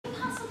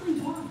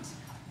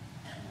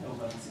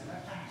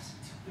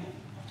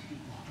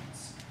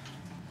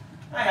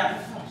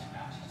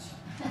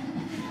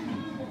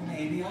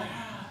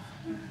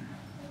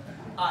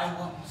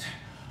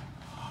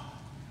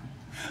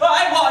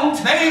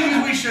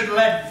should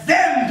let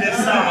them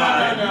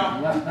decide.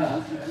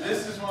 No.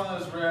 This is one of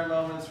those rare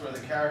moments where the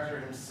character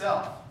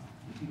himself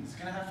is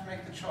going to have to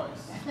make the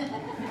choice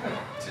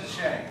to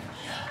change.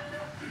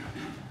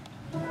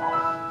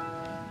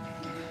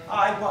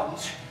 I want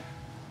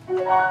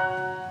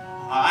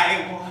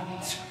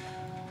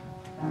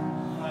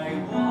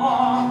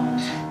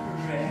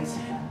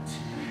present.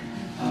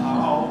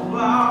 How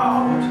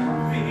about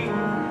me?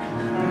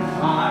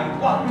 I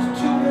want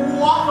to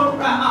walk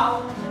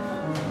around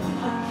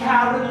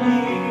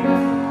Caroline.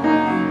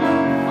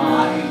 I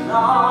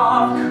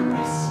love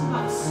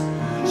Christmas.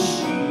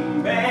 She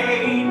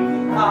made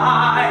me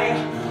lie,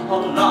 a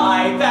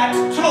lie that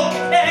took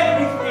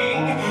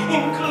everything,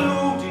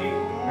 including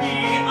me.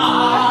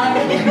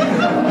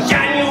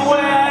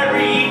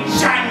 January,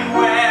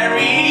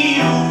 January,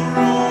 you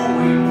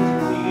ruined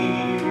me.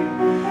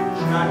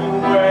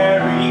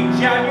 January,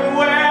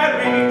 January, I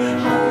can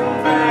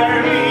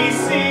barely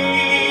see.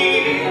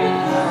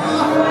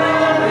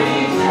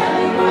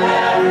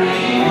 January,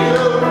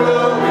 you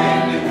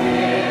ruined me.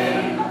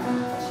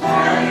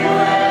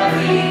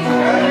 January,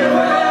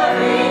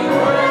 January,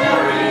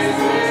 where is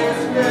this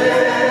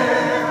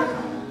man?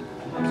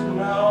 But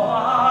now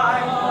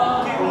I'm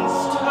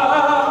against her.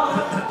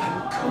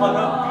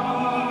 Gonna be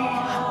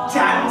a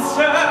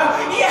dancer,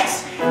 yes!